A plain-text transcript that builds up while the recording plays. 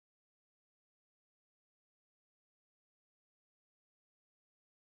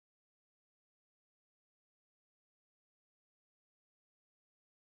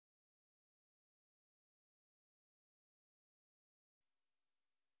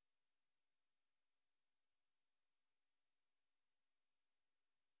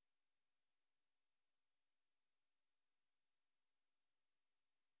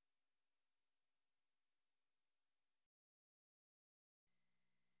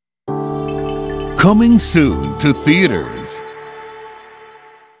Coming soon to theaters.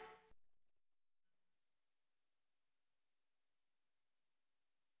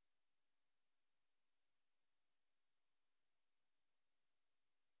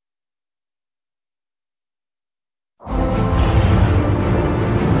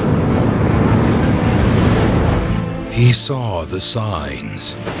 He saw the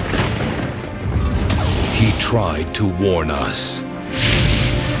signs. He tried to warn us.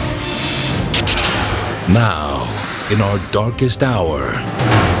 Now, in our darkest hour,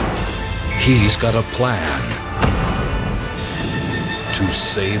 he's got a plan to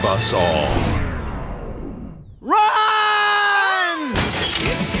save us all. Run!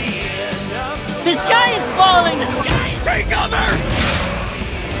 The sky is falling! The sky! Take cover!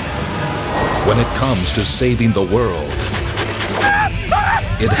 When it comes to saving the world,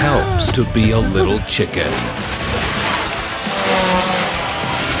 it helps to be a little chicken.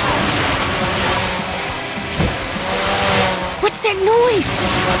 What's that noise?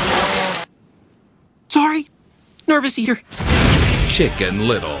 Sorry, nervous eater. Chicken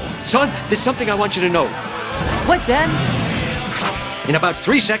Little. Son, there's something I want you to know. What, Dad? In about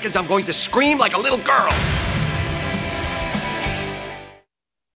 3 seconds, I'm going to scream like a little girl.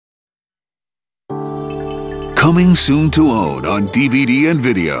 Coming soon to own on DVD and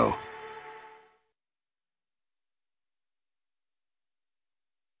video.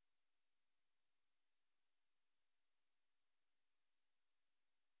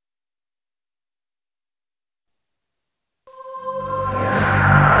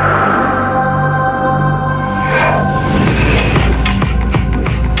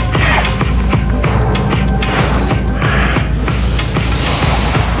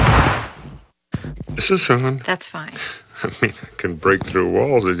 This is on. That's fine. I mean, I can break through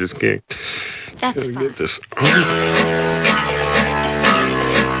walls. I just can't. That's fine. Get this.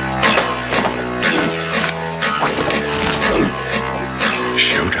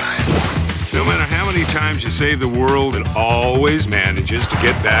 Showtime. No matter how many times you save the world, it always manages to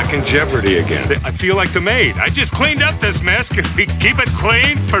get back in jeopardy again. I feel like the maid. I just cleaned up this mess. Can we keep it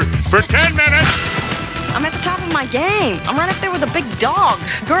clean for 10 minutes? I'm at the top of my game. I'm right up there with the big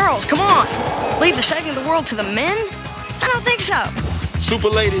dogs. Girls, come on. Leave the saving the world to the men? I don't think so. Super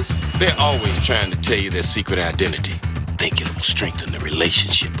ladies, they're always trying to tell you their secret identity. Think it will strengthen the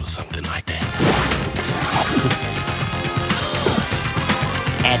relationship or something like that.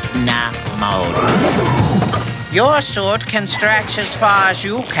 Edna mode. Your suit can stretch as far as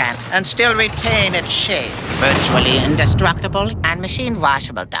you can and still retain its shape. Virtually indestructible and machine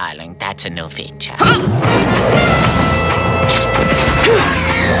washable, darling. That's a new feature.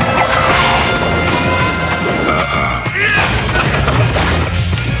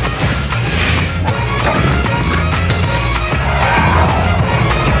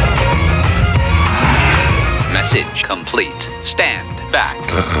 Message complete. Stand back.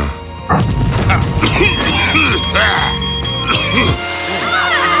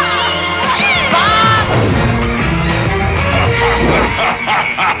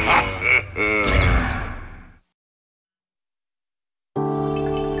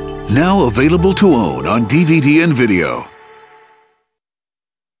 Now available to own on DVD and video.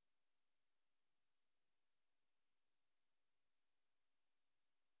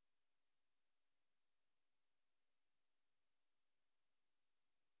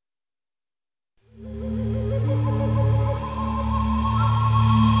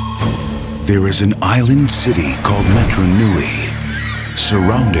 There is an island city called Metru,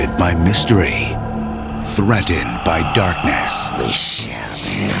 surrounded by mystery, threatened by darkness. We shall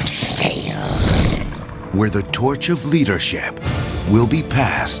not fail. Where the torch of leadership will be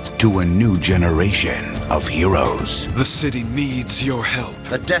passed to a new generation of heroes. The city needs your help.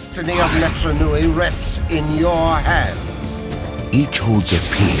 The destiny of Metru rests in your hands. Each holds a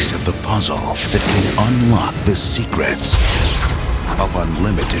piece of the puzzle that can unlock the secrets of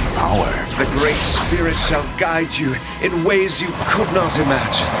unlimited power. The Great Spirit shall guide you in ways you could not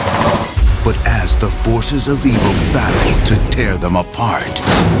imagine. But as the forces of evil battle to tear them apart,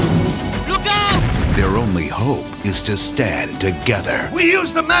 Look out! their only hope is to stand together. We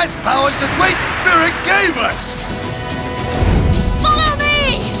use the mass powers that Great Spirit gave us! Follow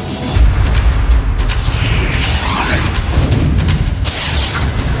me!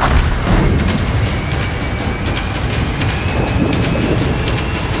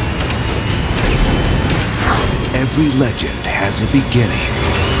 Every legend has a beginning.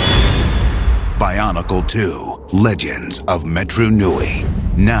 Bionicle 2, Legends of Metru Nui.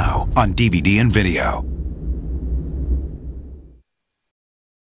 Now on DVD and video.